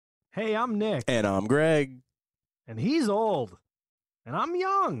Hey, I'm Nick. And I'm Greg. And he's old. And I'm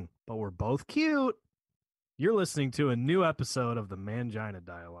young, but we're both cute. You're listening to a new episode of the Mangina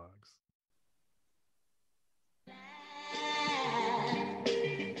Dialogues.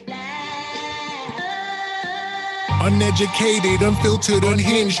 Uneducated, unfiltered,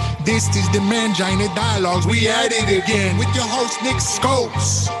 unhinged. This is the Mangina Dialogues. We at it again with your host Nick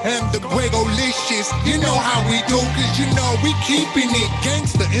Scopes and the Gregolicious. You know how we do, cause you know we keeping it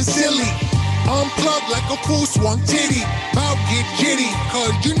gangster and silly. Unplugged like a full swung titty. About get jitty,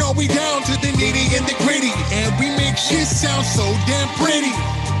 cause you know we down to the nitty and the gritty. And we make shit sound so damn pretty.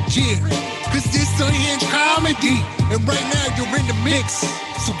 Yeah, cause this unhinged comedy. And right now you're in the mix,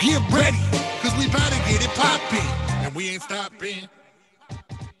 so get ready, cause we about to get it poppin'. And we ain't stopping.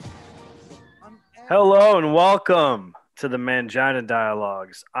 Hello and welcome to the Mangina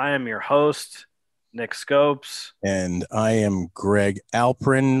Dialogues. I am your host, Nick Scopes. And I am Greg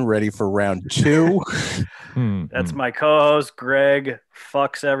Alprin, ready for round two. That's my co-host, Greg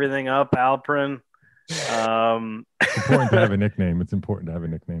Fucks Everything Up, Alprin. It's important to have a nickname. It's important to have a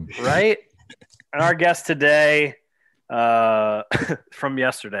nickname. Right? And our guest today, from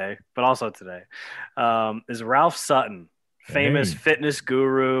yesterday, but also today, is Ralph Sutton, famous fitness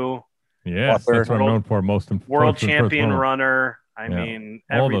guru. Yes, that's what I'm known for. World champion runner. I mean,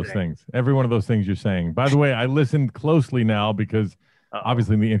 all everything. those things. Every one of those things you're saying. By the way, I listened closely now because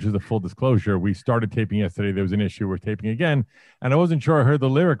obviously, in the interest of full disclosure, we started taping yesterday. There was an issue. We're taping again, and I wasn't sure I heard the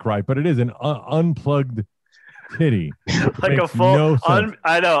lyric right, but it is an unplugged titty. Like a full,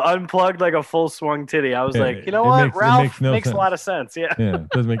 unplugged like a full swung titty. I was like, you know what, Ralph makes a lot of sense. Yeah, it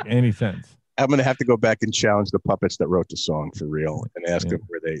doesn't make any sense. I'm going to have to go back and challenge the puppets that wrote the song for real and ask them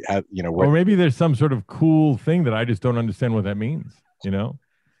where they have, or maybe there's some sort of cool thing that I just don't understand what that means. It's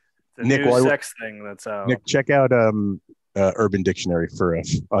a new sex thing that's out. Nick, check out Urban Dictionary for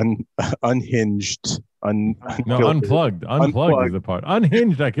unhinged. Unplugged. Unplugged is the part.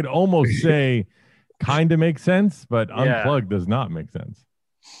 Unhinged, I could almost say kind of makes sense, but unplugged does not make sense.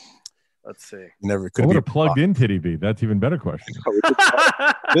 Let's see. Never could. What a plugged-in titty be? That's even better question.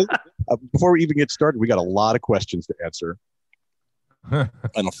 Before we even get started, we got a lot of questions to answer and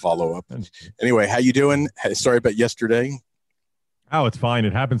a follow-up. Anyway, how you doing? Sorry about yesterday. Oh, it's fine.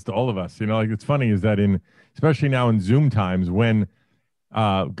 It happens to all of us. It's funny is that especially now in Zoom times when,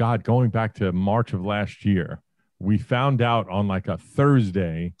 going back to March of last year, we found out on like a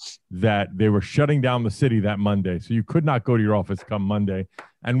Thursday that they were shutting down the city that Monday. So you could not go to your office come Monday.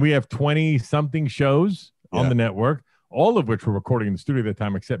 And we have 20-something shows on the network, all of which were recording in the studio at the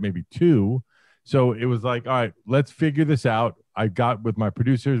time, except maybe two. So it was like, all right, let's figure this out. I got with my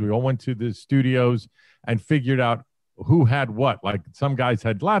producers. We all went to the studios and figured out who had what. Like some guys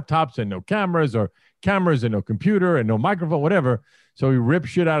had laptops and no cameras, or cameras and no computer and no microphone, whatever. So we ripped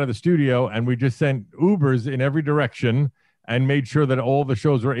shit out of the studio and we just sent Ubers in every direction and made sure that all the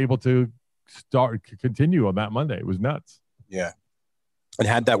shows were able to continue on that Monday. It was nuts. Yeah. And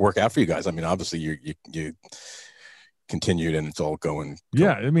how'd that work out for you guys? I mean, obviously you continued and it's all going.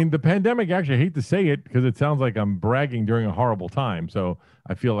 Yeah. I mean, the pandemic, actually, I hate to say it because it sounds like I'm bragging during a horrible time. So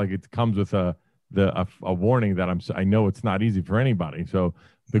I feel like it comes with a warning that I know it's not easy for anybody. So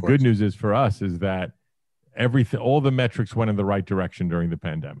the good news is for us is that all the metrics went in the right direction during the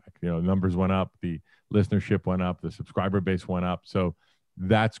pandemic. Numbers went up, the listenership went up, the subscriber base went up. So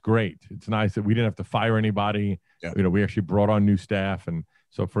that's great. It's nice that we didn't have to fire anybody. Yeah. We actually brought on new staff. And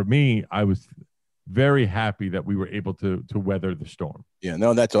so for me, I was very happy that we were able to weather the storm. Yeah,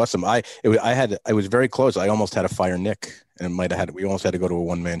 no, that's awesome. I was very close. I almost had to fire Nick, and we almost had to go to a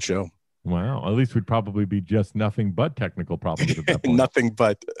one-man show. Wow. At least we'd probably be just nothing but technical problems at that point. Nothing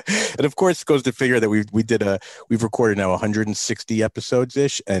but. And of course, it goes to figure that we've recorded now 160 episodes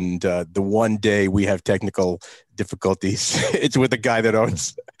ish. And the one day we have technical difficulties, it's with a guy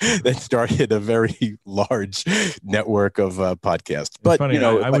that started a very large network of podcasts. But funny,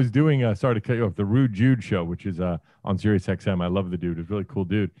 I was doing, sorry to cut you off, the Rude Jude show, which is on Sirius XM. I love the dude. He's a really cool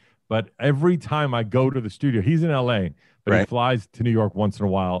dude. But every time I go to the studio, he's in LA. But he flies to New York once in a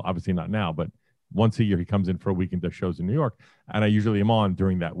while. Obviously not now, but once a year he comes in for a week and does shows in New York. And I usually am on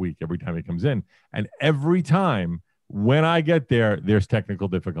during that week every time he comes in. And every time when I get there, there's technical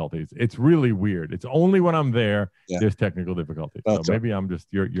difficulties. It's really weird. It's only when I'm there, there's technical difficulties. So maybe I'm just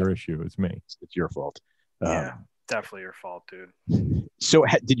your issue. It's me. It's your fault. Yeah, definitely your fault, dude. So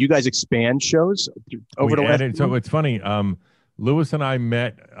did you guys expand shows over the last? So it's funny. Lewis and I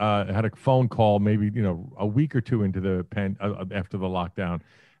met, had a phone call maybe, a week or two into the after the lockdown,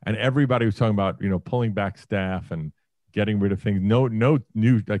 and everybody was talking about, pulling back staff and getting rid of things. No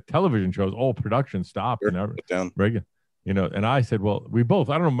new like television shows, all production stopped. Sure, Regular. you know, and I said, well, we both,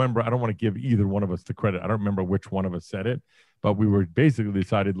 I don't remember, I don't want to give either one of us the credit. I don't remember which one of us said it, but we were basically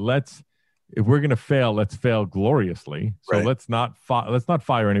decided, if we're going to fail, let's fail gloriously. So Right. let's not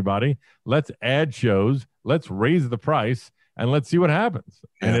fire anybody. Let's add shows. Let's raise the price and let's see what happens.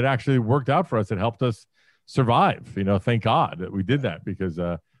 Yeah. And it actually worked out for us. It helped us survive. You know, thank God that we did that, because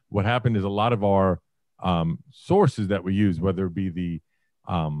what happened is a lot of our sources that we use, whether it be the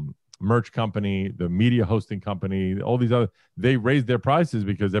merch company, the media hosting company, all these other, they raised their prices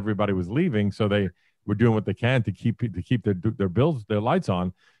because everybody was leaving. So they were doing what they can to keep their bills, their lights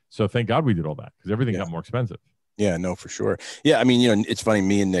on. So thank God we did all that, because everything got more expensive. Yeah, no, for sure. Yeah, I mean, you know, it's funny.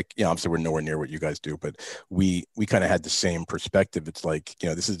 Me and Nick, you know, obviously we're nowhere near what you guys do, but we kind of had the same perspective. It's like, you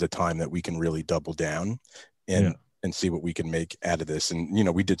know, this is the time that we can really double down and see what we can make out of this. And you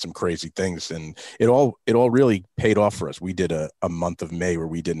know, we did some crazy things, and it all really paid off for us. We did a month of May where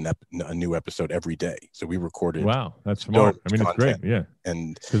we did a new episode every day. So we recorded. Wow, that's smart. I mean, content. It's great. Yeah,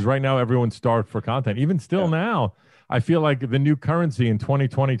 and because right now everyone's starved for content. Even still now, I feel like the new currency in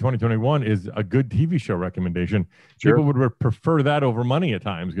 2020, 2021 is a good TV show recommendation. Sure. People would prefer that over money at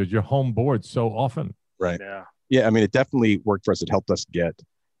times because you're home bored so often. Right. Yeah. Yeah. I mean, it definitely worked for us. It helped us get,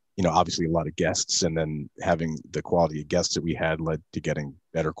 you know, obviously a lot of guests, and then having the quality of guests that we had led to getting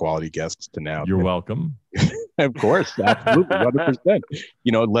better quality guests to now. You're welcome. Of course. Absolutely. 100%.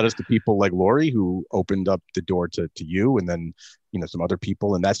 You know, it led us to people like Lori, who opened up the door to you, and then, you know, some other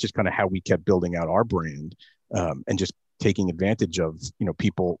people. And that's just kind of how we kept building out our brand. And just taking advantage of, you know,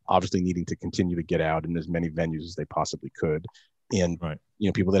 people obviously needing to continue to get out in as many venues as they possibly could. And, you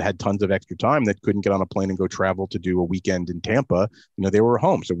know, people that had tons of extra time that couldn't get on a plane and go travel to do a weekend in Tampa, you know, they were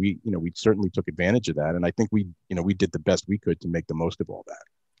home. So we certainly took advantage of that. And I think we did the best we could to make the most of all that.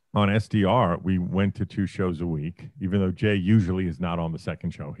 On SDR, we went to 2 shows a week, even though Jay usually is not on the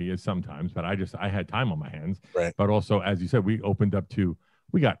second show. He is sometimes, but I had time on my hands. Right. But also, as you said, we opened up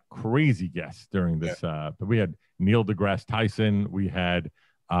we got crazy guests during this. But we had Neil deGrasse Tyson. We had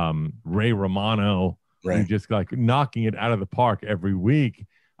Ray Romano. Right. We just like knocking it out of the park every week.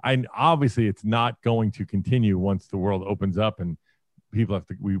 And obviously, it's not going to continue once the world opens up and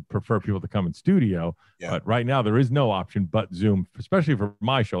we prefer people to come in studio. Yeah. But right now, there is no option but Zoom, especially for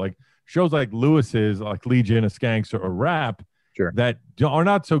my show. Like shows like Lewis's, like Legion, a Skanks, or Rap, that are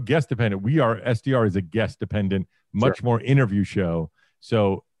not so guest dependent. SDR is a guest dependent, much more interview show.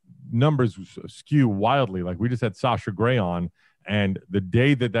 So numbers skew wildly. Like we just had Sasha Grey on, and the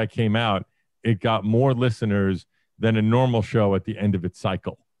day that came out, it got more listeners than a normal show at the end of its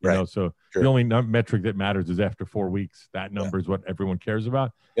cycle. You know, so the only metric that matters is after 4 weeks. That number is what everyone cares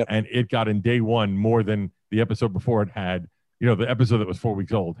about. Yep. And it got in day one more than the episode before it had, you know, the episode that was 4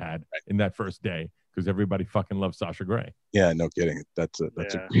 weeks old had in that first day, because everybody fucking loves Sasha Grey. Yeah, no kidding. That's a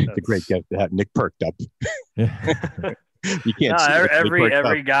great guest to have. Nick perked up. You can't.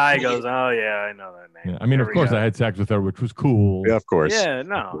 Every guy goes, oh yeah, I know that name. Yeah. I mean, of course, I had sex with her, which was cool. Yeah, of course. Yeah,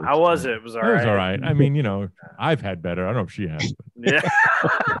 no. How was it? It was all right. It was all right. I mean, you know, I've had better. I don't know if she has. Yeah.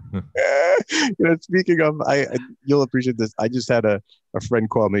 You know, speaking of, you'll appreciate this. I just had a friend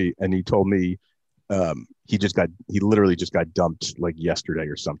call me, and he told me he literally just got dumped like yesterday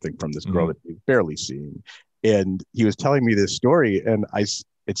or something from this girl that he was barely seeing, and he was telling me this story, and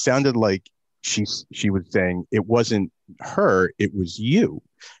it sounded like she was saying it wasn't her, it was you.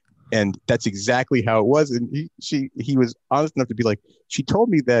 And that's exactly how it was. And he was honest enough to be like, she told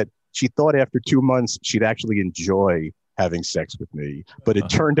me that she thought after 2 months she'd actually enjoy having sex with me, but it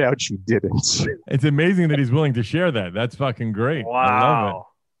turned out she didn't. It's amazing that he's willing to share that. That's fucking great. Wow.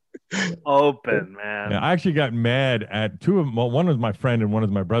 I love it. Open, man. Yeah, I actually got mad at one was my friend and one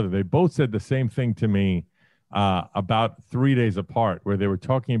was my brother. They both said the same thing to me about 3 days apart, where they were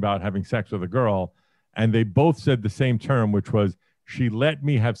talking about having sex with a girl, and they both said the same term, which was, she let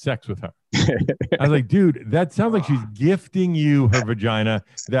me have sex with her. I was like, dude, that sounds like she's gifting you her vagina,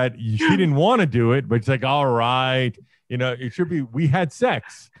 that she didn't want to do it, but it's like, all right, you know, it should be, we had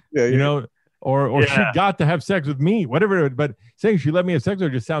sex, you know, or she got to have sex with me, whatever. But saying she let me have sex with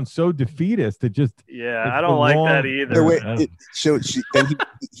her just sounds so defeatist. It just, I don't like that either. So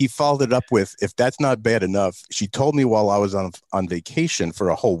he followed it up with, if that's not bad enough, she told me while I was on vacation for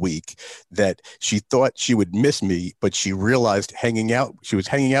a whole week that she thought she would miss me, but she realized she was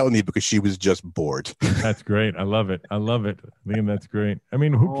hanging out with me because she was just bored. That's great. I love it. I think that's great. I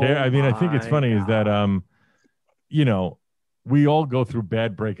mean, who cares? I mean, I think it's funny is that, you know, we all go through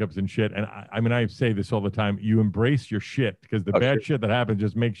bad breakups and shit. And I mean, I say this all the time. You embrace your shit, because the bad shit that happens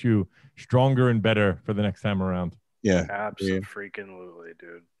just makes you stronger and better for the next time around. Yeah. Absolutely,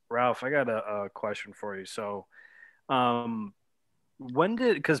 dude. Ralph, I got a question for you. So, when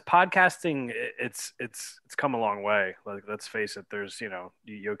did, because podcasting, it's come a long way. Like, let's face it, there's, you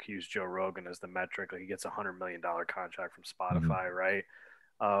use Joe Rogan as the metric. Like, he gets $100 million contract from Spotify, right?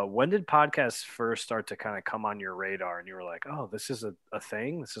 When did podcasts first start to kind of come on your radar and you were like, oh, this is a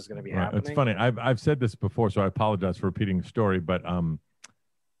thing, this is going to be happening? It's funny, I've said this before, so I apologize for repeating the story, but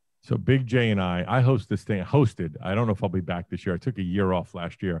so Big J and I hosted, I don't know if I'll be back this year. I took a year off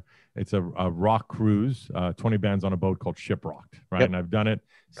last year. It's a rock cruise, 20 bands on a boat called Shiprocked, right? Yep. And I've done it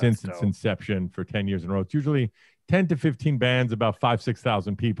since its inception for 10 years in a row. It's usually 10 to 15 bands, about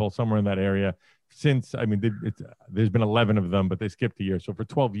 6,000 people, somewhere in that area. There's been 11 of them, but they skipped a year. So for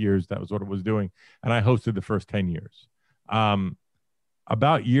 12 years, that was what it was doing. And I hosted the first 10 years.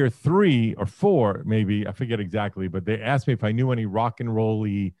 About year 3 or 4, maybe, I forget exactly, but they asked me if I knew any rock and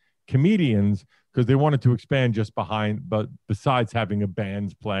roll-y comedians, because they wanted to expand but besides having a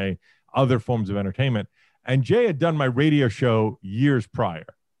band play other forms of entertainment. And Jay had done my radio show years prior,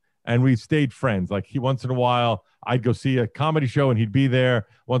 and we stayed friends. Like, he, once in a while, I'd go see a comedy show and he'd be there.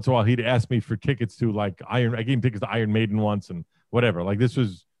 Once in a while, he'd ask me for tickets to I gave him tickets to Iron Maiden once and whatever. Like, this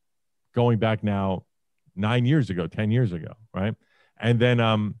was going back now 10 years ago, right? And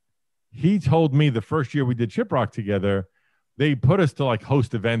then he told me the first year we did Shiprock together, they put us to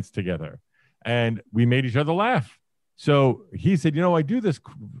host events together, and we made each other laugh. So he said, I do this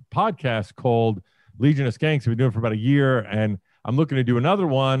podcast called Legion of Skanks. We've been doing it for about a year, and I'm looking to do another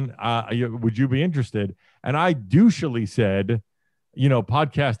one. Would you be interested? And I douchily said,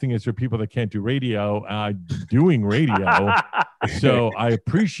 podcasting is for people that can't do radio. Doing radio, so I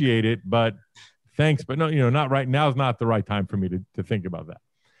appreciate it, but thanks, but no, not right now. Is not the right time for me to think about that.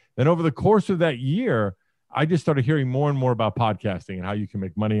 Then over the course of that year, I just started hearing more and more about podcasting and how you can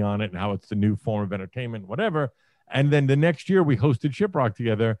make money on it and how it's the new form of entertainment, whatever. And then the next year we hosted Shiprock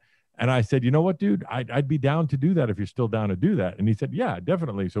together. And I said, you know what, dude, I'd be down to do that if you're still down to do that. And he said, yeah,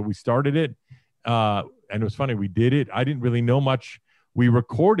 definitely. So we started it. And it was funny. We did it. I didn't really know much. We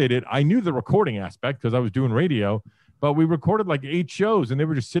recorded it. I knew the recording aspect because I was doing radio, but we recorded 8 shows and they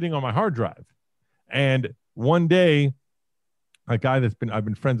were just sitting on my hard drive. And one day, a guy I've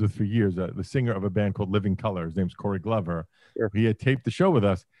been friends with for years, the singer of a band called Living Colour, his name's Corey Glover. Sure. He had taped the show with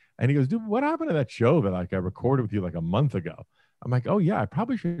us, and he goes, dude, what happened to that show that I recorded with you a month ago? I'm like, oh yeah, I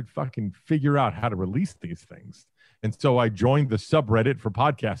probably should fucking figure out how to release these things. And so I joined the subreddit for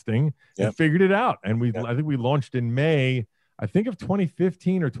podcasting and figured it out. And I think we launched in May, of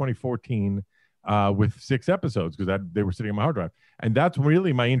 2015 or 2014, with 6 episodes, because they were sitting on my hard drive. And that's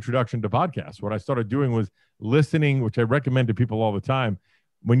really my introduction to podcasts. What I started doing was listening, which I recommend to people all the time.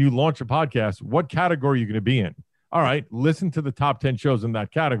 When you launch a podcast, what category are you going to be in? All right, listen to the top 10 shows in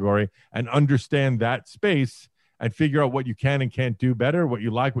that category and understand that space and figure out what you can and can't do better, what you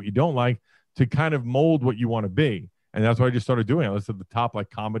like, what you don't like, to kind of mold what you want to be. And that's what I just started doing. I listened to the top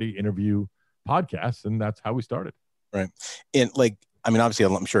comedy interview podcasts, and that's how we started. Right. And obviously,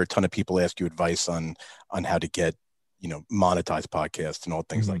 I'm sure a ton of people ask you advice on how to get, monetize podcasts and all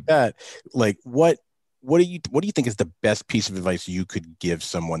things like that. What do you think is the best piece of advice you could give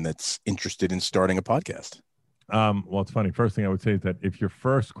someone that's interested in starting a podcast? Well, it's funny. First thing I would say is that if your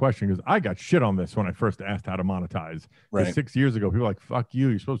first question, because I got shit on this when I first asked how to monetize. Right. 6 years ago, people were like, fuck you.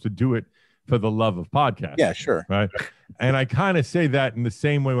 You're supposed to do it for the love of podcasting. Yeah, sure. Right. And I kind of say that in the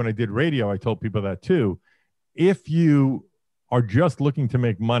same way when I did radio, I told people that too. If you are just looking to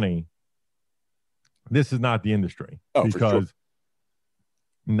make money, this is not the industry, because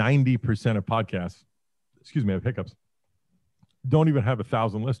 90% of podcasts, I have hiccups, don't even have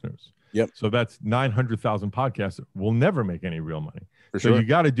 1,000 listeners. Yep. So that's 900,000 podcasts will never make any real money. So you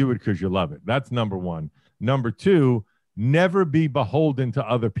got to do it because you love it. That's number one. Number two, never be beholden to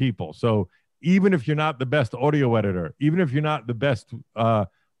other people. So even if you're not the best audio editor, even if you're not the best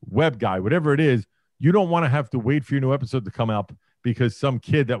web guy, whatever it is, you don't want to have to wait for your new episode to come up because some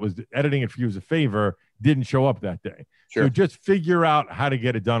kid that was editing it for you as a favor didn't show up that day. Sure. So just figure out how to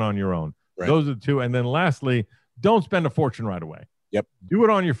get it done on your own. Right. Those are the two. And then lastly, don't spend a fortune right away. Yep. Do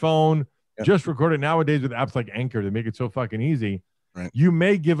it on your phone. Yep. Just record it. Nowadays with apps like Anchor, they make it so fucking easy. Right. You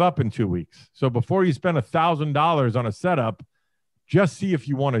may give up in 2 weeks. So before you spend $1,000 on a setup, just see if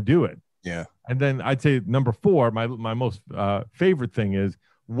you want to do it. Yeah. And then I'd say number 4, my most favorite thing is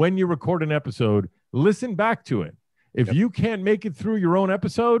when you record an episode, listen back to it. If you can't make it through your own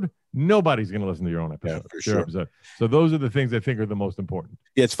episode, nobody's going to listen to your own episode. Yeah, for sure. Episode. So those are the things I think are the most important.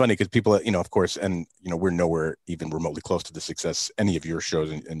 Yeah, it's funny because people, of course, and, we're nowhere even remotely close to the success any of your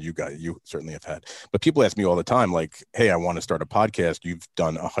shows and you certainly have had. But people ask me all the time, like, hey, I want to start a podcast. You've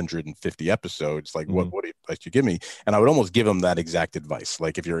done 150 episodes. Like, what advice do you give me? And I would almost give them that exact advice.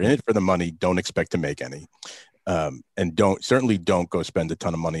 Like, if you're in it for the money, don't expect to make any. And certainly don't go spend a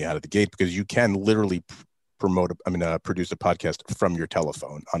ton of money out of the gate, because you can literally produce a podcast from your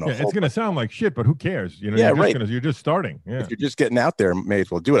telephone on a Yeah, it's going to sound like shit, but who cares? You know, Yeah, you're just starting. Yeah. If you're just getting out there, may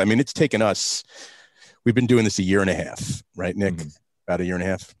as well do it. I mean, it's taken us, we've been doing this a year and a half, right, Nick? About a year and a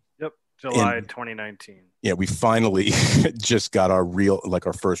half. Yep. July 2019. Yeah, we finally just got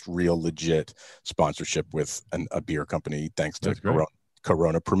our first real legit sponsorship with a beer company, thanks to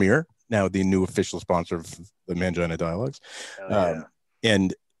Corona Premier, now the new official sponsor of the Mangina Dialogues.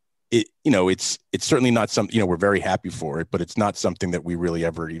 And it's certainly not something, we're very happy for it, but it's not something that we really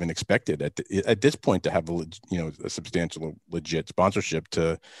ever even expected at this point, to have a substantial, legit sponsorship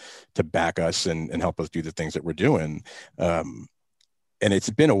to back us and help us do the things that we're doing. And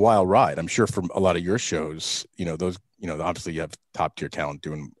it's been a wild ride. I'm sure for a lot of your shows, obviously you have top tier talent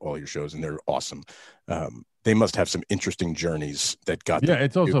doing all your shows, and they're awesome. They must have some interesting journeys that got. Yeah,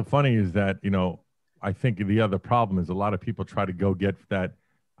 it's also funny is that, I think the other problem is a lot of people try to go get that,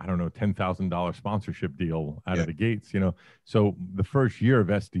 I don't know, $10,000 sponsorship deal out of the gates, So the first year of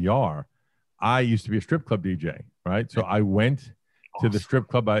SDR, I used to be a strip club DJ, right? So I went to the strip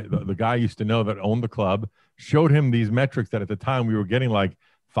club. The guy I used to know that owned the club, showed him these metrics that at the time we were getting like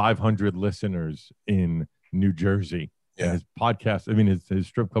 500 listeners in New Jersey. Yeah. And his podcast, his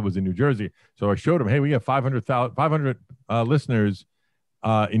strip club was in New Jersey. So I showed him, hey, we have 500 listeners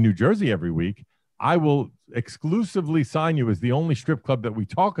in New Jersey every week. I will exclusively sign you as the only strip club that we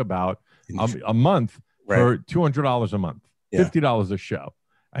talk about a month for $200 a month, $50 a show.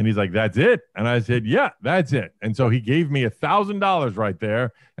 And he's like, that's it. And I said, yeah, that's it. And so he gave me $1,000 right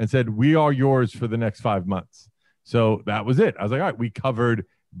there and said, we are yours for the next 5 months. So that was it. I was like, all right, we covered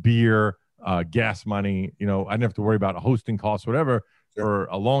beer, gas money. I didn't have to worry about hosting costs, whatever, for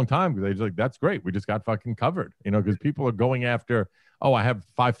a long time, because they just like, that's great. We just got fucking covered, because people are going after, oh, I have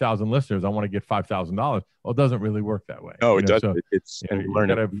 5,000 listeners, I want to get $5,000. Well, it doesn't really work that way. No, it doesn't. So, you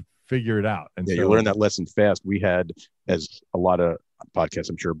got to figure it out. And you learn that lesson fast. We had, as a lot of podcasts,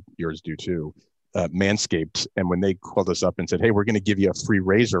 I'm sure yours do too, Manscaped. And when they called us up and said, hey, we're going to give you a free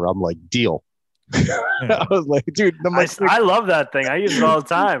razor, I'm like, deal. I was like, dude, I love that thing. I use it all the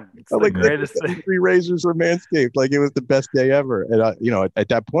time. It's the greatest thing. Free razors for Manscaped. Like, it was the best day ever. And at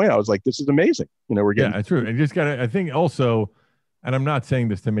that point, I was like, this is amazing. We're getting. Yeah, it's true. And you just got to, I think also, and I'm not saying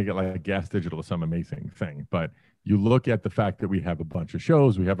this to make it like Gas Digital is some amazing thing, but you look at the fact that we have a bunch of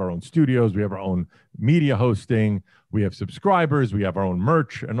shows, we have our own studios, we have our own media hosting, we have subscribers, we have our own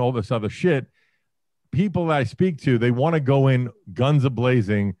merch and all this other shit. People that I speak to, they want to go in guns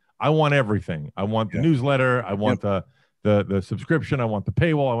a-blazing. I want everything. I want the newsletter. I want the subscription. I want the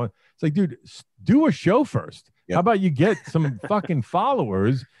paywall. It's like, dude, do a show first. How about you get some fucking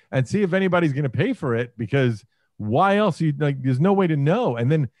followers and see if anybody's going to pay for it? Because why else? There's no way to know.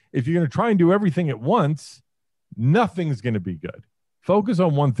 And then if you're going to try and do everything at once, nothing's going to be good. Focus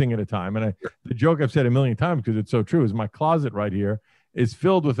on one thing at a time. And the joke I've said a million times, because it's so true, is my closet right here is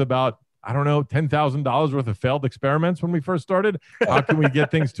filled with about, I don't know, $10,000 worth of failed experiments when we first started. How can we get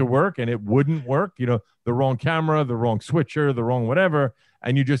things to work? And it wouldn't work. The wrong camera, the wrong switcher, the wrong whatever.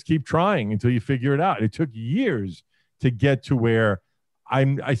 And you just keep trying until you figure it out. It took years to get to where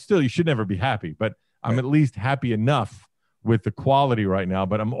you should never be happy, but I'm at least happy enough with the quality right now.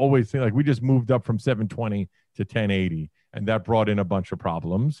 But I'm always thinking, like, we just moved up from 720 to 1080, and that brought in a bunch of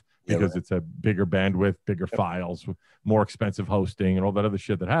problems because it's a bigger bandwidth, bigger files, more expensive hosting, and all that other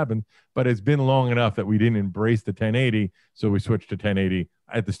shit that happened. But it's been long enough that we didn't embrace the 1080, so we switched to 1080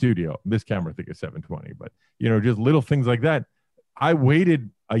 at the studio. This camera, I think, is 720. But just little things like that. I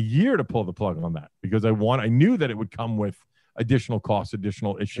waited a year to pull the plug on that because I knew that it would come with additional costs,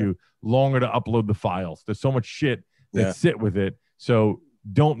 additional issue, longer to upload the files. There's so much shit that sit with it. So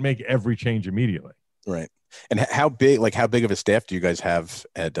don't make every change immediately. Right. And how big of a staff do you guys have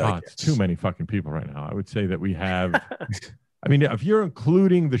at it's too many fucking people right now. I would say that we have if you're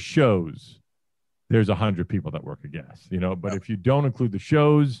including the shows, there's 100 people that work at Gas, but if you don't include the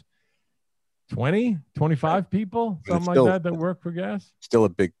shows, 20, 25 people, something like that work for Gas. Still a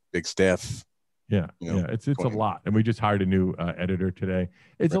big staff. Yeah, it's a lot. And we just hired a new editor today.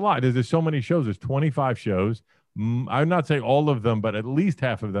 It's a lot. There's so many shows. There's 25 shows. I'm not saying all of them, but at least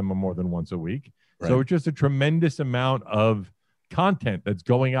half of them are more than once a week. Right. So it's just a tremendous amount of content that's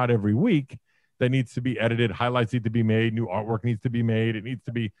going out every week that needs to be edited. Highlights need to be made. New artwork needs to be made. It needs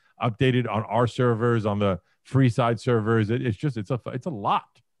to be updated on our servers, on the free side servers. It's a lot.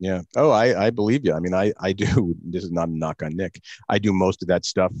 Yeah. Oh, I believe you. I do. This is not a knock on Nick. I do most of that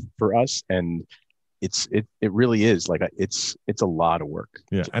stuff for us, and it really is it's a lot of work.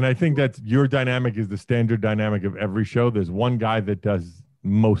 Yeah, and I think that your dynamic is the standard dynamic of every show. There's one guy that does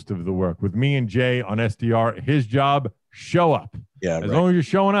most of the work. With me and Jay on SDR, his job, show up. Yeah. As long as you're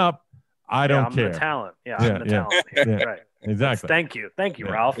showing up, I don't I'm care. the talent. I'm the talent. Yeah. Right. Exactly. Thank you,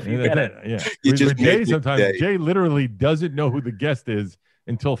 Ralph. You get it. Yeah. You With just Jay, sometimes Jay literally doesn't know who the guest is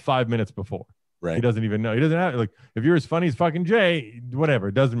until 5 minutes before. Right. He doesn't even know. He doesn't have, like, if you're as funny as fucking Jay, whatever,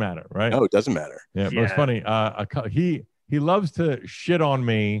 it doesn't matter, right? No, it doesn't matter. Yeah, but it's funny. He loves to shit on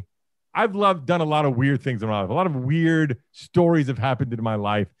me. I've done a lot of weird things in my life. A lot of weird stories have happened in my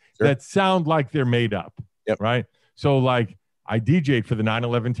life that sound like they're made up. Yep. Right. So, like, I DJ'd for the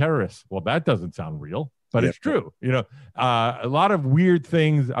 9/11 terrorists. Well, that doesn't sound real, but it's true. You know, a lot of weird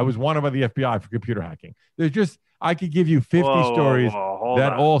things. I was wanted by the FBI for computer hacking. There's just, I could give you 50 stories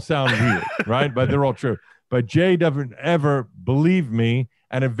that all sound weird, right? But they're all true. But Jay doesn't ever believe me.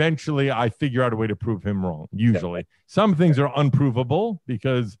 And eventually I figure out a way to prove him wrong. Usually some things are unprovable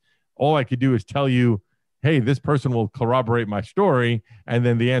because all I could do is tell you, hey, this person will corroborate my story. And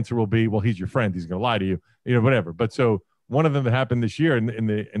then the answer will be, well, he's your friend. He's going to lie to you, you know, whatever. But so one of them that happened this year in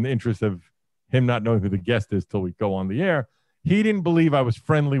the interest of him not knowing who the guest is till we go on the air, he didn't believe I was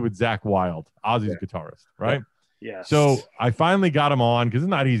friendly with Zach Wild, Ozzy's guitarist, right? Yeah. So I finally got him on because it's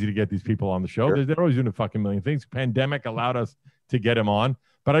not easy to get these people on the show. They're always doing a fucking million things. Pandemic allowed us to get him on.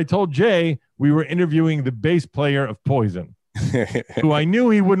 But I told Jay we were interviewing the bass player of Poison, who I knew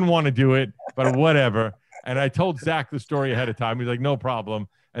he wouldn't want to do it, but whatever. And I told Zach the story ahead of time. He's like, no problem.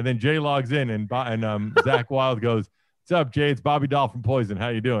 And then Jay logs in and Zach Wild goes, what's up, Jay? It's Bobby Dahl from Poison. How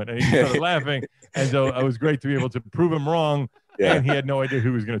you doing? And he started laughing. And so it was great to be able to prove him wrong. Yeah. And he had no idea who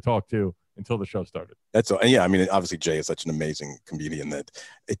he was going to talk to until the show started. That's all. And yeah, I mean, obviously Jay is such an amazing comedian that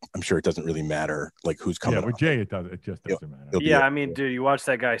I'm sure it doesn't really matter like who's coming. Yeah, with Jay, it just doesn't matter. Yeah, I mean, dude, you watch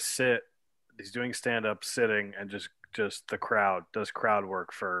that guy sit. He's doing stand up, sitting, and just the crowd does crowd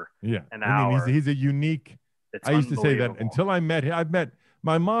work for an hour. He's a unique. I used to say that until I met him.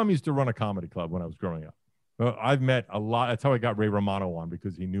 My mom used to run a comedy club when I was growing up. I've met a lot. That's how I got Ray Romano on,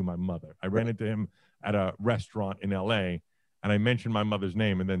 because he knew my mother. I ran into him at a restaurant in LA. And I mentioned my mother's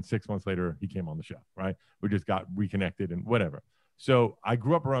name, and then 6 months later, he came on the show, right? We just got reconnected and whatever. So I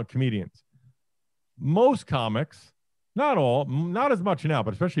grew up around comedians. Most comics, not all, not as much now,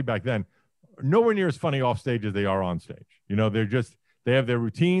 but especially back then, nowhere near as funny off stage as they are on stage. You know, they have their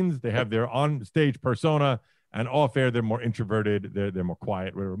routines, they have their on stage persona, and off air, they're more introverted, they're more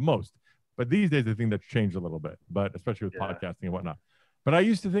quiet, whatever, most. But these days, I think that's changed a little bit, but especially with podcasting and whatnot. But I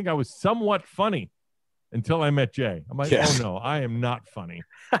used to think I was somewhat funny until I met Jay. I'm like, oh no, I am not funny.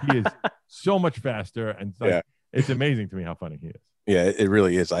 He is so much faster, and it's amazing to me how funny he is. Yeah, it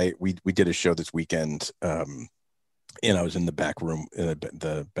really is. We did a show this weekend, and I was in the back room,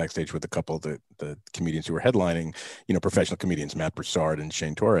 the backstage with a couple of the comedians who were headlining, you know, professional comedians, Matt Broussard and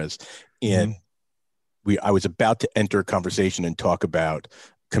Shane Torres, and I was about to enter a conversation and talk about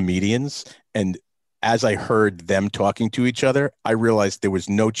comedians, and as I heard them talking to each other, I realized there was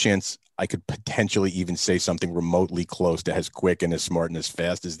no chance I could potentially even say something remotely close to as quick and as smart and as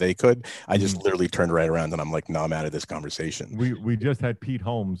fast as they could. I just literally turned right around and I'm like, no, I'm out of this conversation. We just had Pete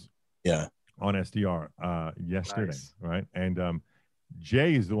Holmes on SDR yesterday, right? And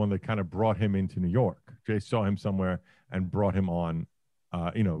Jay is the one that kind of brought him into New York. Jay saw him somewhere and brought him on,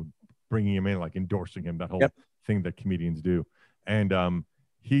 you know, bringing him in, like endorsing him, that whole thing that comedians do. And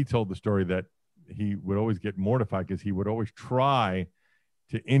he told the story that he would always get mortified because he would always try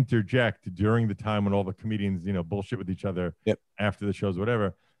to interject during the time when all the comedians, you know, bullshit with each other after the shows,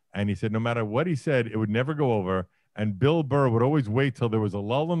 whatever. And he said, no matter what he said, it would never go over. And Bill Burr would always wait till there was a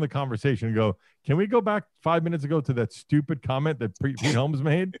lull in the conversation and go, can we go back 5 minutes ago to that stupid comment that Pete Holmes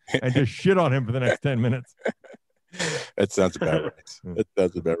made and just shit on him for the next 10 minutes? That sounds about right. That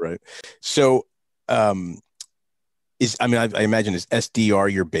sounds about right. So, I imagine is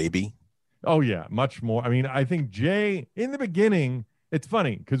SDR your baby? Oh yeah, much more. I mean, I think Jay in the beginning, it's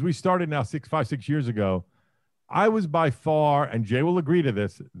funny because we started now 5-6 years ago. I was by far, and Jay will agree to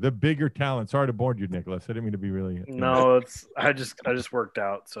this, the bigger talent. Sorry to bore you, Nicholas. I didn't mean to be really. No, I just worked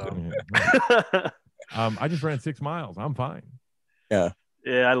out. So I just ran 6 miles. I'm fine. Yeah.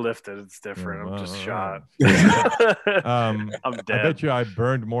 Yeah, I lifted. It's different. I'm just shot. I'm dead. I bet you I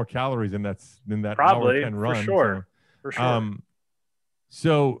burned more calories in that probably hour 10 run. For sure. For sure.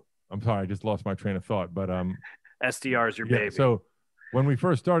 So I'm sorry, I just lost my train of thought. But SDR is your baby. So when we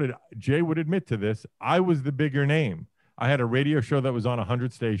first started, Jay would admit to this. I was the bigger name. I had a radio show that was on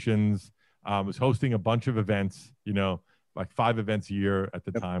 100 stations. Was hosting a bunch of events. You know, like 5 events a year at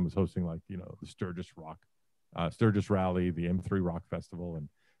the time. Was hosting like the Sturgis Rally, the M3 Rock Festival, and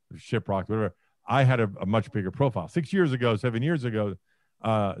Ship Rock, whatever. I had a much bigger profile. 6 years ago,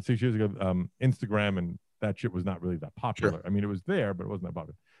 Instagram and that shit was not really that popular. Sure. I mean, it was there, but it wasn't that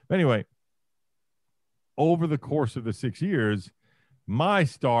popular. But anyway, over the course of the 6 years, my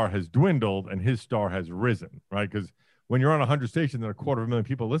star has dwindled and his star has risen, right? Because when you're on 100 stations and 250,000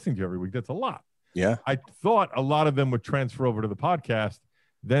 people listening to you every week, that's a lot. Yeah. I thought a lot of them would transfer over to the podcast.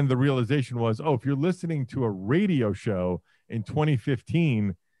 Then the realization was, oh, if you're listening to a radio show in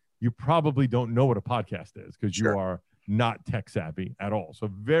 2015, you probably don't know what a podcast is because you are not tech savvy at all. So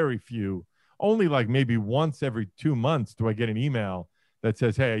very few, only like maybe once every 2 months do I get an email that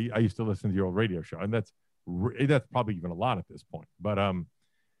says, hey, I used to listen to your old radio show. And that's probably even a lot at this point. But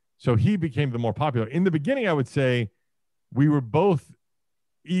so he became the more popular. In the beginning, I would say we were both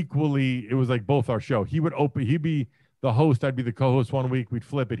equally, it was like both our show. He'd be the host, I'd be the co-host one week, we'd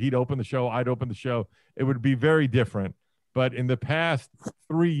flip it. He'd open the show, I'd open the show. It would be very different. But in the past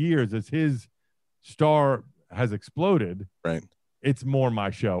 3 years, as his star has exploded, right, it's more my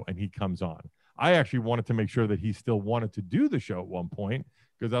show and he comes on. I actually wanted to make sure that he still wanted to do the show at one point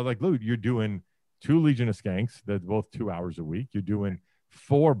because I was like, dude, you're doing 2 Legion of Skanks, that's both 2 hours a week. You're doing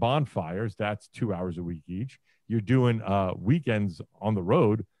 4 bonfires, that's 2 hours a week each. You're doing weekends on the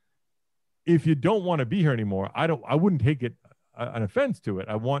road. If you don't want to be here anymore, I wouldn't take it an offense to it.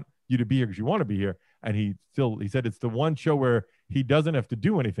 I want you to be here because you want to be here. And he said it's the one show where he doesn't have to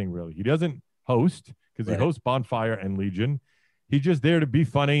do anything really. He doesn't host because he hosts Bonfire and Legion. He's just there to be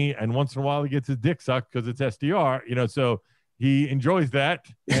funny. And once in a while he gets his dick sucked because it's SDR, so he enjoys that.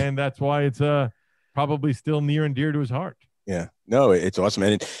 And that's why it's probably still near and dear to his heart. Yeah, no, it's awesome.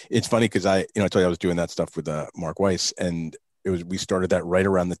 And it's funny because I told you I was doing that stuff with Mark Weiss, and we started that right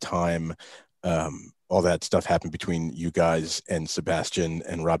around the time all that stuff happened between you guys and Sebastian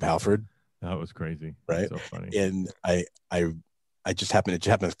and Rob Halford. That was crazy. Right. So funny. And I just happened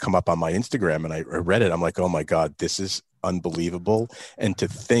to come up on my Instagram and I read it. I'm like, oh my God, this is unbelievable. And to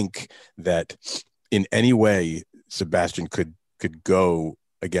think that in any way Sebastian could go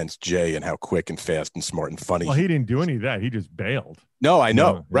against Jay and how quick and fast and smart and funny. Well, he didn't do any of that. He just bailed. No, I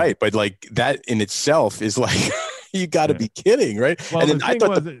know. Right. But like that in itself is like, you got to be kidding. Right. Well, and then I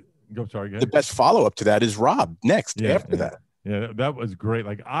thought the best follow-up to that is Rob next after that. Yeah, that was great.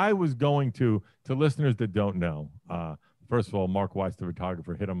 Like I was going to listeners that don't know, first of all, Mark Weiss, the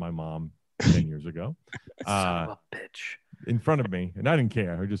photographer, hit on my mom 10 years ago. Son of a bitch. In front of me. And I didn't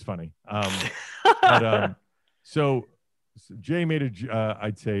care. It was just funny. So Jay made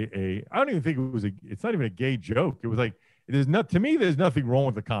I'd say I don't even think it's not even a gay joke. It was like, there's nothing wrong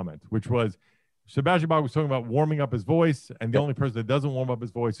with the comment, which was Sebastian Bach was talking about warming up his voice, and the only person that doesn't warm up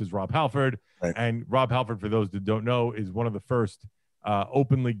his voice is Rob Halford. Right. And Rob Halford, for those that don't know, is one of the first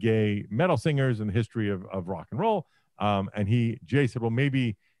openly gay metal singers in the history of rock and roll. And Jay said, well,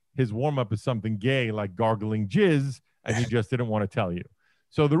 maybe his warm up is something gay, like gargling jizz, and he just didn't want to tell you.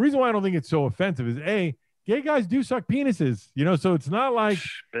 So the reason why I don't think it's so offensive is gay guys do suck penises, so it's not like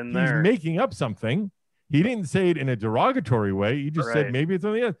he's making up something. He didn't say it in a derogatory way. He just said maybe it's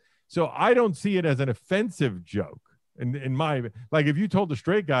something else. So I don't see it as an offensive joke. In my, like, if you told a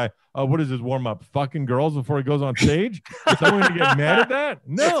straight guy, what is his warm up? Fucking girls before he goes on stage? Is someone going to get mad at that?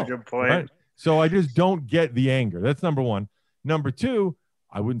 No. That's a good point. Right? So I just don't get the anger. That's number one. Number two,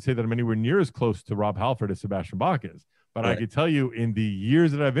 I wouldn't say that I'm anywhere near as close to Rob Halford as Sebastian Bach is. But I could tell you in the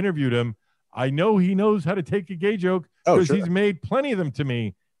years that I've interviewed him, I know he knows how to take a gay joke because he's made plenty of them to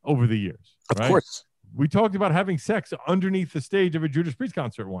me over the years. Of course. We talked about having sex underneath the stage of a Judas Priest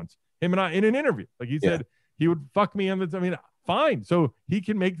concert once. Him and I in an interview. Like he said he would fuck me fine. So he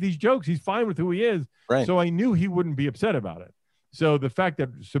can make these jokes. He's fine with who he is. Right. So I knew he wouldn't be upset about it. So the fact that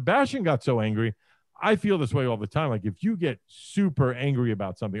Sebastian got so angry, I feel this way all the time. Like if you get super angry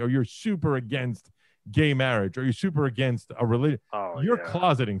about something or you're super against gay marriage or you're super against a religion, you're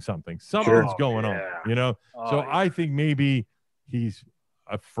closeting something. Something's going on, So I think maybe he's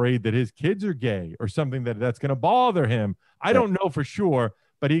afraid that his kids are gay or something that's going to bother him. I don't know for sure,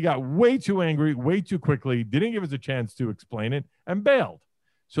 but he got way too angry, way too quickly, didn't give us a chance to explain it and bailed.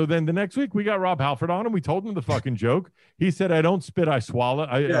 So then the next week we got Rob Halford on and we told him the fucking joke. He said, I don't spit, I swallow.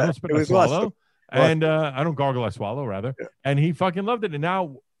 I don't spit, I swallow. And I don't gargle, I swallow, rather. Yeah. And he fucking loved it. And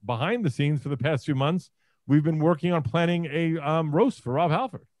now behind the scenes for the past few months, we've been working on planning a roast for Rob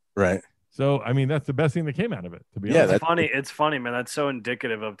Halford. Right. So, I mean, that's the best thing that came out of it, to be honest. It's funny. It's funny, man. That's so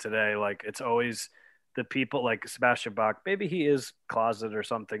indicative of today. Like, it's always the people like Sebastian Bach. Maybe he is closeted or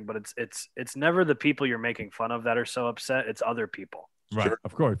something, but it's never the people you're making fun of that are so upset. It's other people. Right. Sure.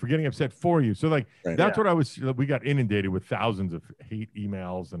 Of course. For getting upset for you. So, like, that's what we got inundated with thousands of hate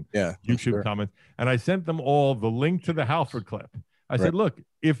emails and YouTube comments. And I sent them all the link to the Halford clip. I said, look,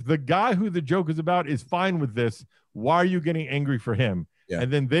 if the guy who the joke is about is fine with this, why are you getting angry for him? Yeah.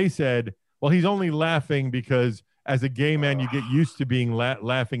 And then they said, well, he's only laughing because as a gay man, you get used to being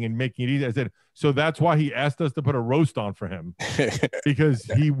laughing and making it easy. I said, so that's why he asked us to put a roast on for him, because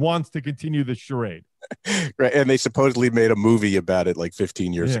he wants to continue the charade. Right. And they supposedly made a movie about it like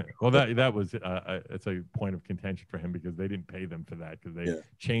 15 years ago. Well, that was it's a point of contention for him because they didn't pay them for that, because they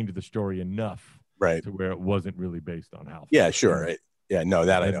changed the story enough right to where it wasn't really based on health. Yeah, sure. Right. Yeah, no,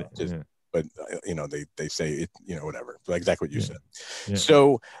 that I know. But they say it, whatever. Like exactly what you said. Yeah.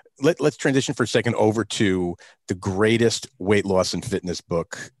 So let's transition for a second over to the greatest weight loss and fitness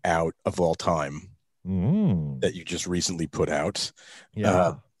book out of all time that you just recently put out.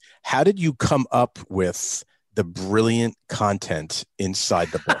 Yeah. How did you come up with the brilliant content inside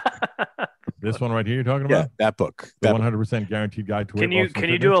the book? This one right here you're talking about? Yeah, that book. The 100% guaranteed guide to weight loss. Can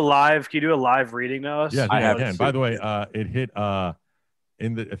you do a live reading to us? Yeah, I can. By the way, it hit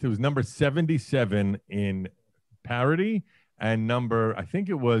it was number 77 in parody and number, I think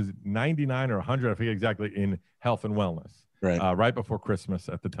it was 99 or 100, I forget exactly, in health and wellness. Right before Christmas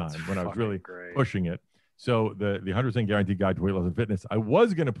at the time when I was really pushing it. So the 100% guaranteed guide to weight loss and fitness, I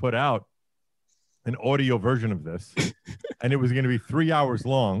was going to put out an audio version of this, and it was going to be 3 hours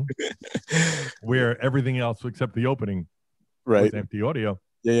long, where everything else except the opening was empty audio.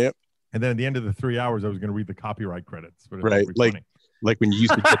 Yeah. And then at the end of the 3 hours, I was going to read the copyright credits. But like when you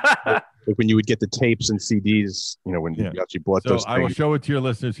used to get, when you would get the tapes and CDs, when you actually bought those. So I will show it to your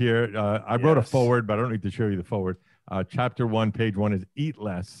listeners here. I wrote a forward, but I don't need to show you the forward. Chapter 1, page 1 is Eat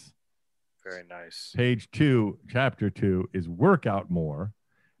Less. Very nice. Page 2, chapter 2 is Workout More.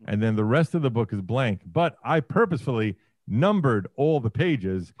 And then the rest of the book is blank. But I purposefully numbered all the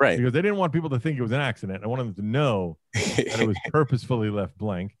pages because I didn't want people to think it was an accident. I wanted them to know that it was purposefully left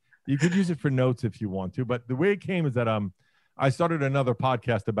blank. You could use it for notes if you want to. But the way it came is that I started another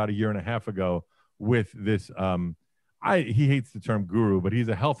podcast about a year and a half ago with this. He hates the term guru, but he's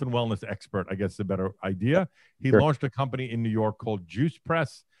a health and wellness expert. I guess is a better idea. He launched a company in New York called Juice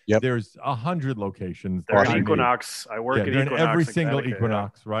Press. Yep. There's 100 locations. They're at Equinox. I work at Equinox. In every single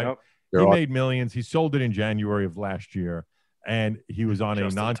Equinox, right? Yep. He made millions. He sold it in January of last year, and he was on a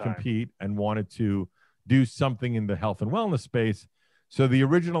non-compete and wanted to do something in the health and wellness space. So the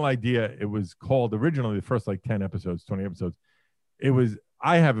original idea, it was called originally the first 10 episodes, 20 episodes. It was,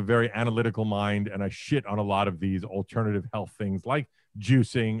 I have a very analytical mind, and I shit on a lot of these alternative health things like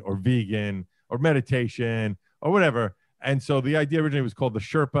juicing or vegan or meditation or whatever. And so the idea originally was called the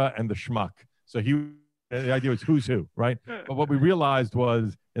Sherpa and the Schmuck. So the idea was who's who, right? But what we realized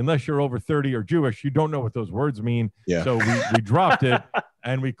was, unless you're over 30 or Jewish, you don't know what those words mean. Yeah. So we dropped it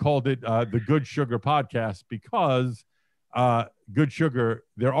and we called it the Good Sugar Podcast, because good sugar,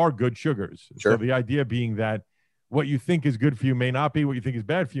 there are good sugars. Sure. So the idea being that what you think is good for you may not be, what you think is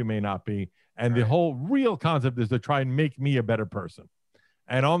bad for you may not be. And the whole real concept is to try and make me a better person.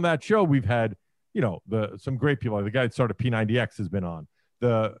 And on that show, we've had, some great people. The guy that started P90X has been on.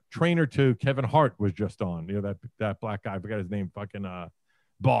 The trainer to Kevin Hart was just on. That black guy, I forgot his name, fucking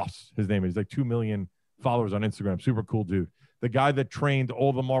Boss, his name is. He's like 2 million followers on Instagram. Super cool dude. The guy that trained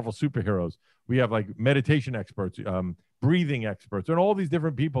all the Marvel superheroes. We have meditation experts, breathing experts, and all these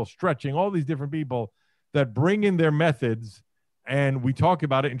different people, stretching, all these different people that bring in their methods, and we talk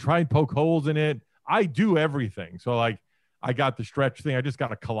about it and try and poke holes in it. I do everything. So I got the stretch thing. I just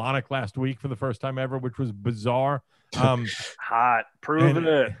got a colonic last week for the first time ever, which was bizarre. Hot. Proving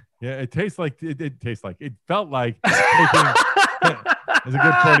it. Yeah, it tastes like it felt like taking, it's a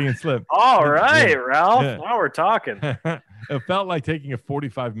good Freudian slip. All right, Ralph. Yeah. Now we're talking. It felt like taking a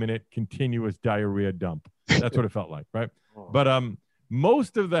 45-minute continuous diarrhea dump. That's what it felt like, right? But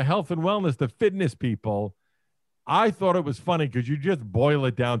most of the health and wellness, the fitness people, I thought it was funny because you just boil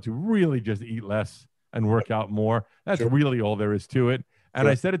it down to really just eat less and work out more. That's really all there is to it. And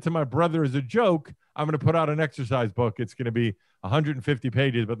I said it to my brother as a joke. I'm going to put out an exercise book. It's going to be 150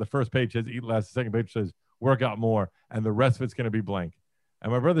 pages, but the first page says eat less. The second page says work out more. And the rest of it's going to be blank.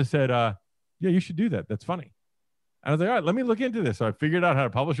 And my brother said, yeah, you should do that. That's funny. And I was like, all right, let me look into this. So I figured out how to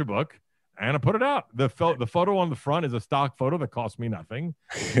publish a book, and I put it out. The photo on the front is a stock photo that cost me nothing.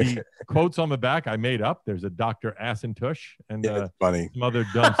 The quotes on the back I made up. There's a Dr. Assentush and funny. Some other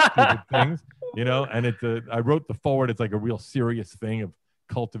dumb, stupid things, and I wrote the forward. It's like a real serious thing of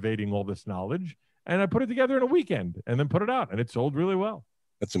cultivating all this knowledge. And I put it together in a weekend and then put it out, and it sold really well.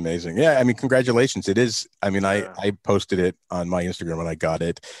 That's amazing. Yeah. I mean, congratulations. It is. I mean, I posted it on my Instagram when I got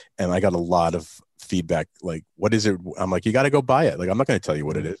it, and I got a lot of feedback. Like, what is it? I'm like, you got to go buy it. Like, I'm not going to tell you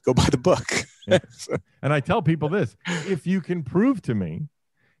what it is. Go buy the book. Yeah. And I tell people this: if you can prove to me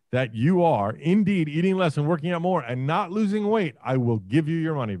that you are indeed eating less and working out more and not losing weight, I will give you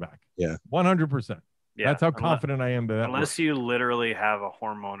your money back. Yeah. 100%. Yeah, That's how confident I am that unless you literally have a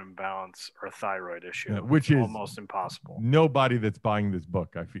hormone imbalance or a thyroid issue, which is almost impossible. Nobody that's buying this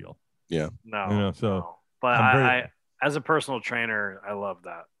book, I feel. Yeah. No. But I, as a personal trainer, I love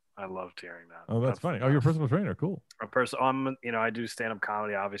that. I loved hearing that. Oh, that's funny. Oh, you're a personal trainer. Cool. I do stand-up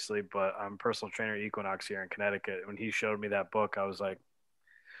comedy, obviously, but I'm a personal trainer at Equinox here in Connecticut. When he showed me that book, I was like,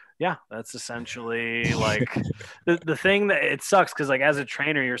 yeah, that's essentially like the thing that it sucks. Cause like as a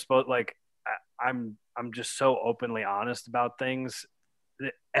trainer, you're supposed I'm just so openly honest about things.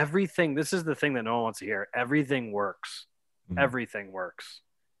 Everything, this is the thing that no one wants to hear. Everything works. Mm-hmm. Everything works.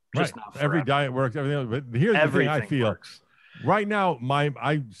 Just not forever. Every diet works. Everything. But here's the thing I feel. Works. Right now,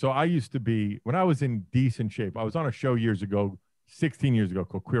 I used to be, when I was in decent shape, I was on a show 16 years ago,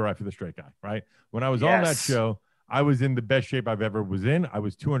 called Queer Eye for the Straight Guy, right? When I was on that show, I was in the best shape I've ever was in. I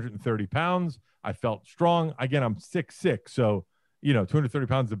was 230 pounds. I felt strong. Again, I'm 6'6", so, 230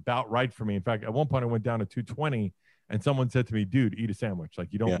 pounds is about right for me. In fact, at one point I went down to 220, and someone said to me, dude, eat a sandwich.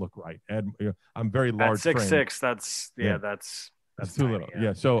 Like, you don't look right. And I'm very large. At 6'6", that's too little.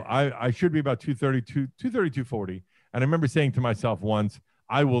 Yeah. So I should be about 230, 240. And I remember saying to myself once,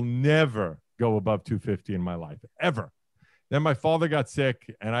 I will never go above 250 in my life, ever. Then my father got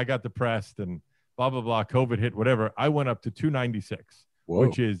sick and I got depressed and blah, blah, blah. COVID hit, whatever. I went up to 296,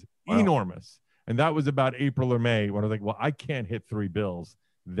 which is enormous. And that was about April or May when I was like, well, I can't hit 3 bills.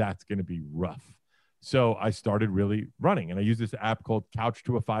 That's going to be rough. So I started really running. And I use this app called Couch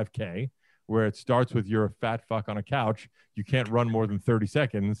to a 5K, where it starts with you're a fat fuck on a couch. You can't run more than 30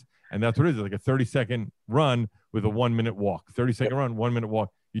 seconds. And that's what it is, like a 30-second run with a 1-minute walk. 30-second run, 1-minute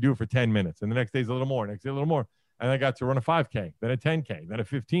walk. You do it for 10 minutes. And the next day's a little more, next day a little more. And I got to run a 5K, then a 10K, then a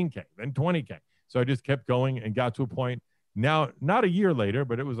 15K, then 20K. So I just kept going and got to a point now, not a year later,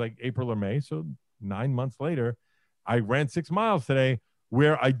 but it was like April or May. So 9 months later, I ran 6 miles today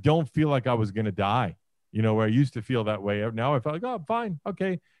where I don't feel like I was going to die. Where I used to feel that way. Now I felt like, oh, fine.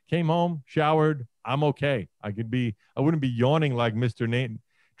 Okay. Came home, showered. I'm okay. I wouldn't be yawning like Mr. Nate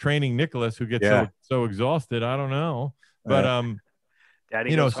training Nicholas, who gets so exhausted. I don't know. But,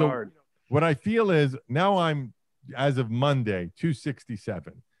 Daddy goes so hard. What I feel is now I'm, as of Monday,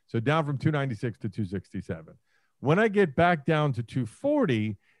 267. So down from 296 to 267. When I get back down to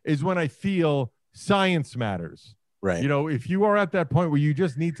 240 is when I feel science matters. Right. If you are at that point where you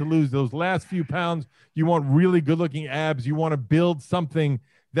just need to lose those last few pounds, you want really good looking abs, you want to build something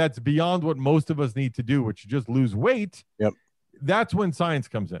that's beyond what most of us need to do, which is just lose weight. Yep. That's when science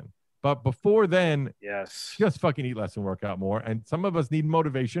comes in. But before then, just fucking eat less and work out more. And some of us need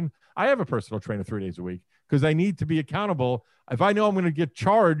motivation. I have a personal trainer 3 days a week because I need to be accountable. If I know I'm going to get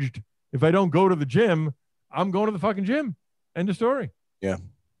charged, if I don't go to the gym, I'm going to the fucking gym. End of story. Yeah.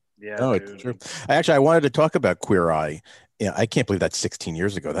 Yeah. No, it's true. I wanted to talk about Queer Eye. Yeah, I can't believe that's 16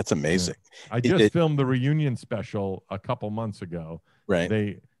 years ago. That's amazing. Yeah. I just filmed the reunion special a couple months ago. Right.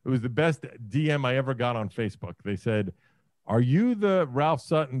 It was the best DM I ever got on Facebook. They said, "Are you the Ralph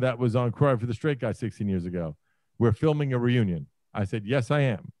Sutton that was on Queer Eye for the Straight Guy 16 years ago? We're filming a reunion." I said, "Yes, I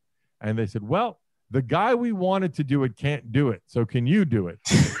am." And they said, "Well, the guy we wanted to do it can't do it. So can you do it?"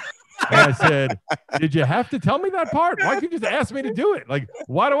 And I said, "Did you have to tell me that part? Why can't you just ask me to do it? Like,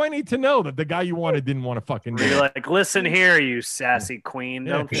 why do I need to know that the guy you wanted didn't want to fucking do it?" You're like, "Listen here, you sassy queen.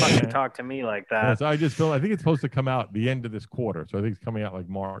 Don't fucking talk to me like that." Yeah, so I just feel, I think it's supposed to come out the end of this quarter. So I think it's coming out like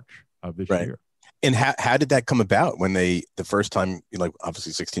March of this year. And how did that come about when the first time, like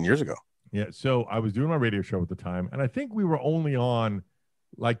obviously 16 years ago? Yeah. So I was doing my radio show at the time, and I think we were only on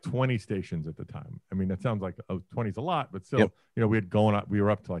like 20 stations at the time. I mean, that sounds like 20 is a lot, but still, we were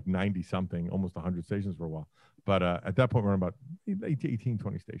up to like 90 something, almost 100 stations for a while. But at that point, we're on about 18,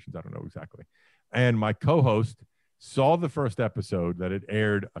 20 stations. I don't know exactly. And my co-host saw the first episode that it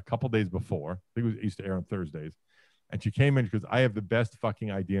aired a couple days before. I think it used to air on Thursdays. And she came in because I have the best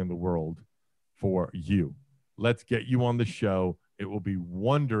fucking idea in the world for you. Let's get you on the show. It will be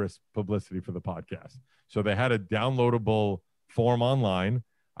wondrous publicity for the podcast. So they had a downloadable form online.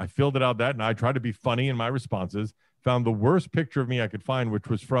 I filled it out that night. I tried to be funny in my responses. Found the worst picture of me I could find, which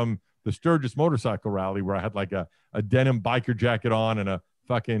was from the Sturgis motorcycle rally where I had like a denim biker jacket on and a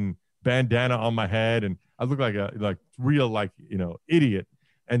fucking bandana on my head. And I looked like a real idiot.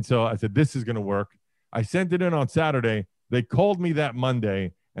 And so I said, this is going to work. I sent it in on Saturday. They called me that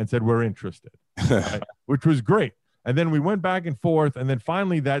Monday and said, we're interested, right? Which was great. And then we went back and forth. And then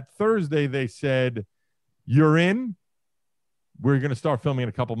finally that Thursday, they said, you're in. We're going to start filming in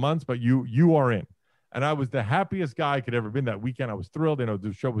a couple months, but you are in. And I was the happiest guy I could ever been that weekend. I was thrilled.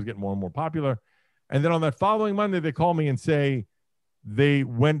 The show was getting more and more popular. And then on that following Monday, they call me and say they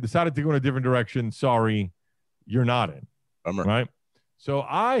decided to go in a different direction. Sorry, you're not in. Bummer. Right? So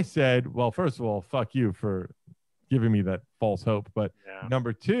I said, well, first of all, fuck you for giving me that false hope. But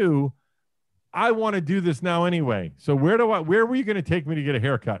number two, I want to do this now anyway. So where were you going to take me to get a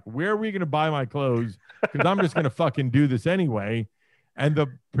haircut? Where were you going to buy my clothes? Because I'm just going to fucking do this anyway. And the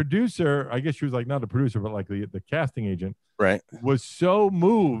producer, I guess she was like, not the producer, but like the casting agent, right, was so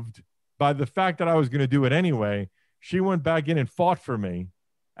moved by the fact that I was going to do it anyway. She went back in and fought for me.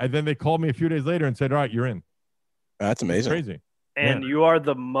 And then they called me a few days later and said, all right, you're in. That's amazing. It's crazy. And you are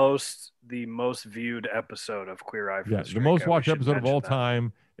the most viewed episode of Queer Eye for the Streak. The most watched episode of all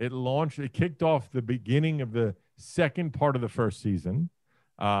time. It kicked off the beginning of the second part of the first season.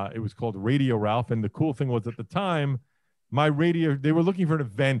 It was called Radio Ralph. And the cool thing was at the time, they were looking for an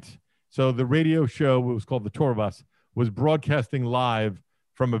event. So the radio show, it was called The Tour of Us, was broadcasting live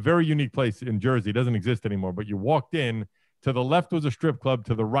from a very unique place in Jersey. It doesn't exist anymore, but you walked in, to the left was a strip club,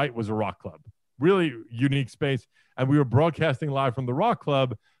 to the right was a rock club. Really unique space. And we were broadcasting live from the rock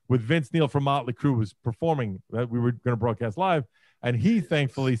club with Vince Neil from Motley Crue was performing. We were going to broadcast live. And he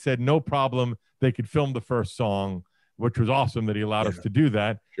thankfully said, no problem. They could film the first song, which was awesome that he allowed us to do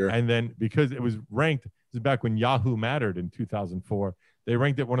that. Sure. And then because it was ranked, this is back when Yahoo mattered in 2004, they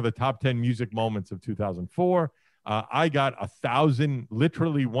ranked it one of the top 10 music moments of 2004. I got 1,000,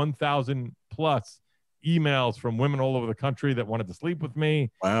 literally 1,000 plus emails from women all over the country that wanted to sleep with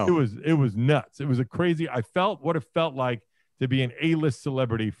me. Wow. It was nuts. It was I felt what it felt like to be an A-list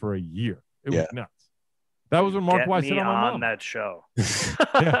celebrity for a year. It was nuts. That was when Mark Weiss said on my mom. That show.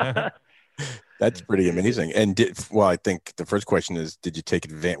 That's pretty amazing. And I think the first question is, did you take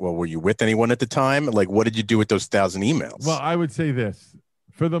advantage? Well, were you with anyone at the time? Like, what did you do with those 1,000 emails? Well, I would say this,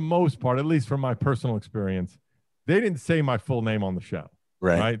 for the most part, at least from my personal experience, they didn't say my full name on the show.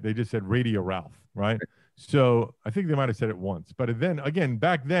 Right. They just said Radio Ralph. Right. So I think they might have said it once, but then again,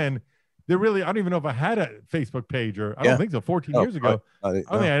 back then, I don't even know if I had a Facebook page I don't think so. 14 years ago, I don't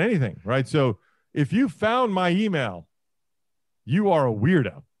think I had anything. Right. So if you found my email, you are a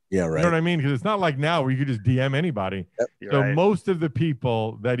weirdo. Yeah. Right. You know what I mean? Because it's not like now where you could just DM anybody. Yep. So most of the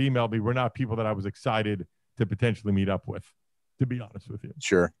people that emailed me were not people that I was excited to potentially meet up with, to be honest with you.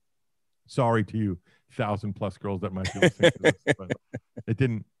 Sure. Sorry to you, 1,000 plus girls that might be listening to this, but it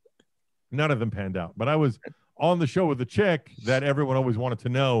didn't. None of them panned out. But I was on the show with a chick that everyone always wanted to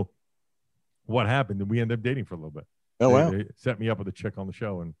know what happened, and we ended up dating for a little bit. Oh, wow. They set me up with a chick on the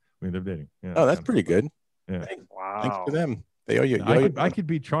show, and we ended up dating. Yeah, oh, that's pretty good. Yeah. Wow. Thanks to them. They owe you. I could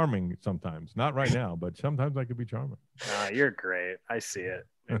be charming sometimes. Not right now, but sometimes I could be charming. You're great. I see it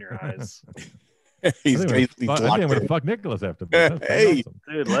in your eyes. I think I'm going to fuck Nicholas after this. Hey, awesome.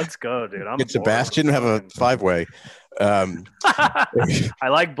 Dude, let's go, dude. I'm get Sebastian, have a 5-way. I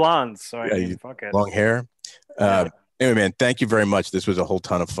like blondes, so fuck it. Long hair. Anyway, man, thank you very much. This was a whole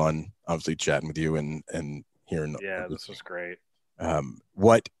ton of fun, obviously, chatting with you and hearing. Yeah, this was great.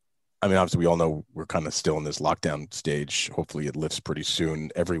 Obviously, we all know we're kind of still in this lockdown stage. Hopefully, it lifts pretty soon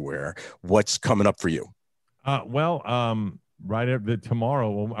everywhere. What's coming up for you? Right at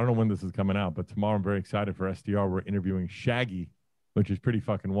tomorrow, well, I don't know when this is coming out, but tomorrow I'm very excited for SDR. We're interviewing Shaggy, which is pretty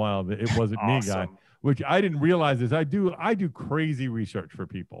fucking wild. It wasn't awesome. me, guy, which I didn't realize is I do crazy research for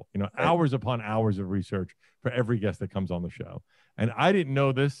people, hours upon hours of research for every guest that comes on the show. And I didn't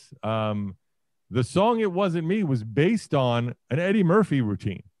know this. The song It Wasn't Me was based on an Eddie Murphy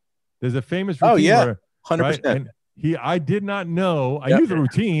routine. There's a famous routine. Oh, yeah. Where, 100%. Right? And I did not know. I knew the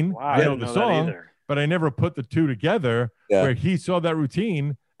routine. Wow, I know the song. But I never put the two together where he saw that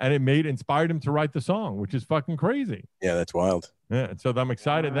routine and it inspired him to write the song, which is fucking crazy. Yeah, that's wild. Yeah, and so I'm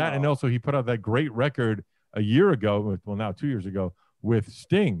excited that. And also he put out that great record a year ago, now 2 years ago, with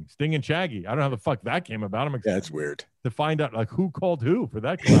Sting and Shaggy. I don't know how the fuck that came about. I'm excited that's weird to find out like who called who for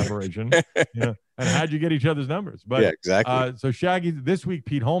that collaboration, and how'd you get each other's numbers. But yeah, exactly. So Shaggy this week,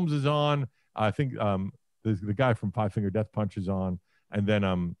 Pete Holmes is on. I think the guy from Five Finger Death Punch is on, and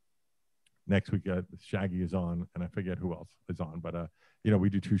then next week, Shaggy is on, and I forget who else is on. But we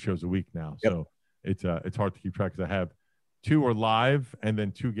do 2 shows a week now, so it's hard to keep track because I have 2 are live, and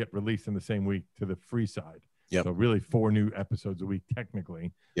then 2 get released in the same week to the free side. Yep. So really 4 new episodes a week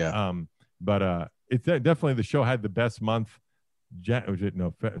technically. Yeah. But it's definitely the show had the best month.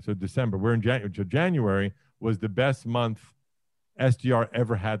 So December. We're in January. So January was the best month SDR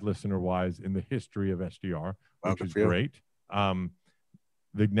ever had listener wise in the history of SDR, which is great.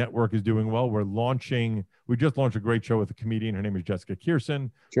 The network is doing well. We just launched a great show with a comedian. Her name is Jessica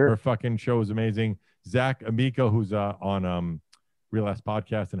Kirson. Sure. Her fucking show is amazing. Zach Amico, who's on Real Ass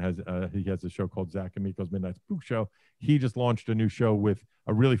Podcast and he has a show called Zach Amico's Midnight Spook Show. He just launched a new show with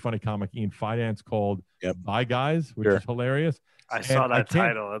a really funny comic, Ian Fidance, called Bye Guys, which is hilarious. I saw that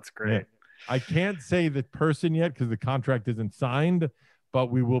title. That's great. I can't say the person yet because the contract isn't signed, but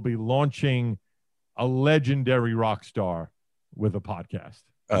we will be launching a legendary rock star with a podcast.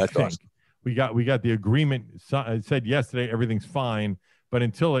 That's awesome. We got the agreement. It said yesterday everything's fine, but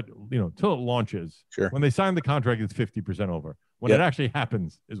until it launches, Sure. when they sign the contract, it's 50% over. When it actually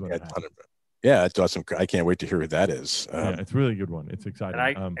happens is when it happens. Yeah, that's awesome. I can't wait to hear who that is. Yeah, it's a really good one. It's exciting.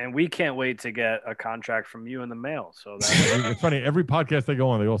 And we can't wait to get a contract from you in the mail. So it's funny. Every podcast they go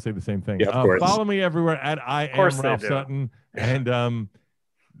on, they all say the same thing. Yeah, of course. Follow me everywhere at I am Ralph Sutton. And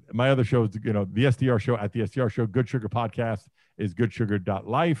my other shows, the SDR show at the SDR show. Good Sugar Podcast is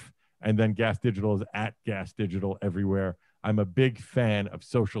goodsugar.life. And then Gas Digital is at Gas Digital everywhere. I'm a big fan of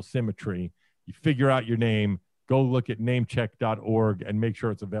social symmetry. You figure out your name, go look at namecheck.org and make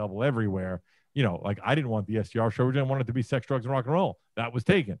sure it's available everywhere. Like I didn't want the SDR show. I didn't want it to be sex, drugs, and rock and roll. That was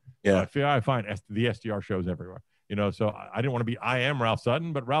taken. Yeah. So I find the SDR shows everywhere. So I didn't want to be I am Ralph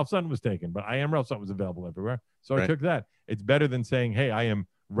Sutton, but Ralph Sutton was taken. But I am Ralph Sutton was available everywhere. So I took that. It's better than saying, hey, I am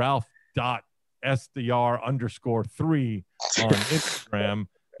Ralph.SDR_3 on Instagram.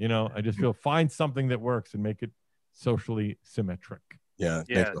 I just feel find something that works and make it socially symmetric. Yeah.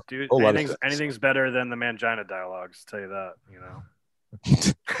 Yeah, dude. Anything's better than the Mangina dialogues. Tell you that.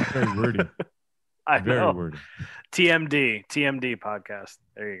 Very wordy. Very wordy. TMD podcast.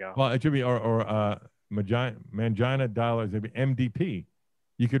 There you go. Well, it should be or Mangina dialogues. It'd be MDP.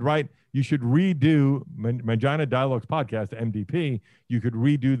 You should redo Mangina Dialogues podcast MDP. You could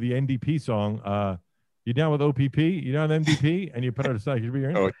redo the NDP song. You down with OPP? You down with MDP? And you put it aside. You should be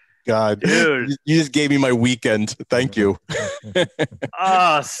Oh God, dude! You just gave me my weekend. Thank you.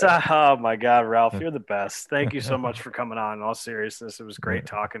 Oh my God, Ralph, you're the best. Thank you so much for coming on. In all seriousness, it was great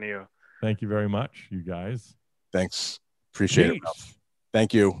talking to you. Thank you very much, you guys. Thanks. Appreciate it, Ralph.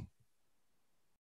 Thank you.